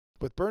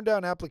With burn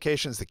down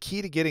applications, the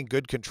key to getting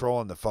good control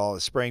in the fall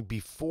is spraying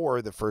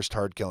before the first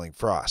hard-killing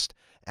frost.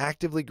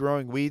 Actively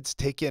growing weeds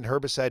take in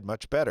herbicide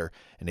much better,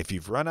 and if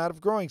you've run out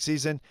of growing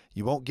season,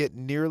 you won't get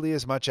nearly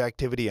as much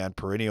activity on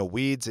perennial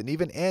weeds and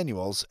even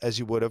annuals as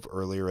you would have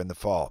earlier in the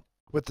fall.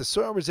 With the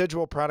soil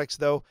residual products,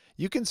 though,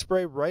 you can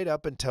spray right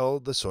up until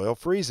the soil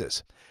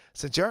freezes.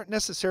 Since you aren't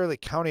necessarily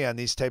counting on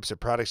these types of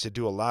products to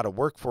do a lot of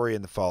work for you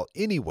in the fall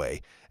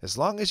anyway, as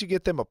long as you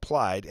get them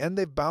applied and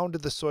they've bound to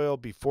the soil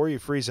before you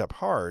freeze up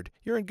hard,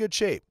 you're in good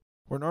shape.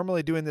 We're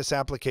normally doing this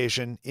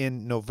application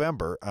in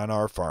November on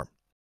our farm.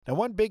 Now,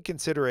 one big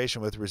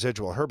consideration with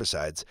residual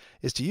herbicides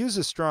is to use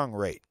a strong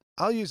rate.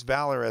 I'll use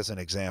Valor as an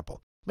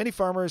example. Many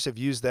farmers have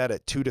used that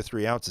at 2 to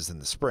 3 ounces in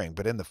the spring,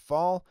 but in the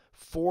fall,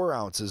 4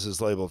 ounces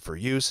is labeled for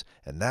use,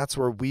 and that's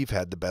where we've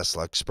had the best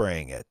luck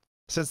spraying it.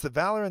 Since the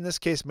Valor in this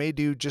case may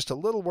do just a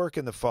little work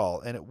in the fall,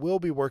 and it will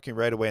be working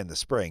right away in the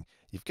spring,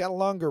 you've got a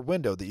longer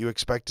window that you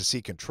expect to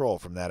see control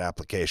from that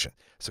application.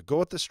 So go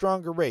with the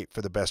stronger rate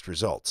for the best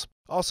results.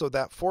 Also,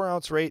 that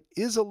 4-ounce rate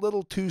is a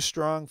little too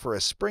strong for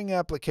a spring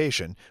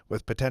application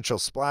with potential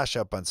splash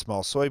up on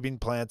small soybean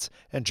plants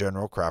and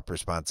general crop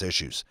response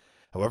issues.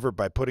 However,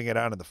 by putting it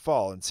on in the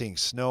fall and seeing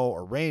snow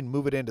or rain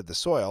move it into the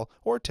soil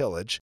or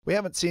tillage, we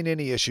haven't seen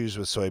any issues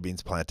with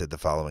soybeans planted the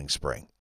following spring.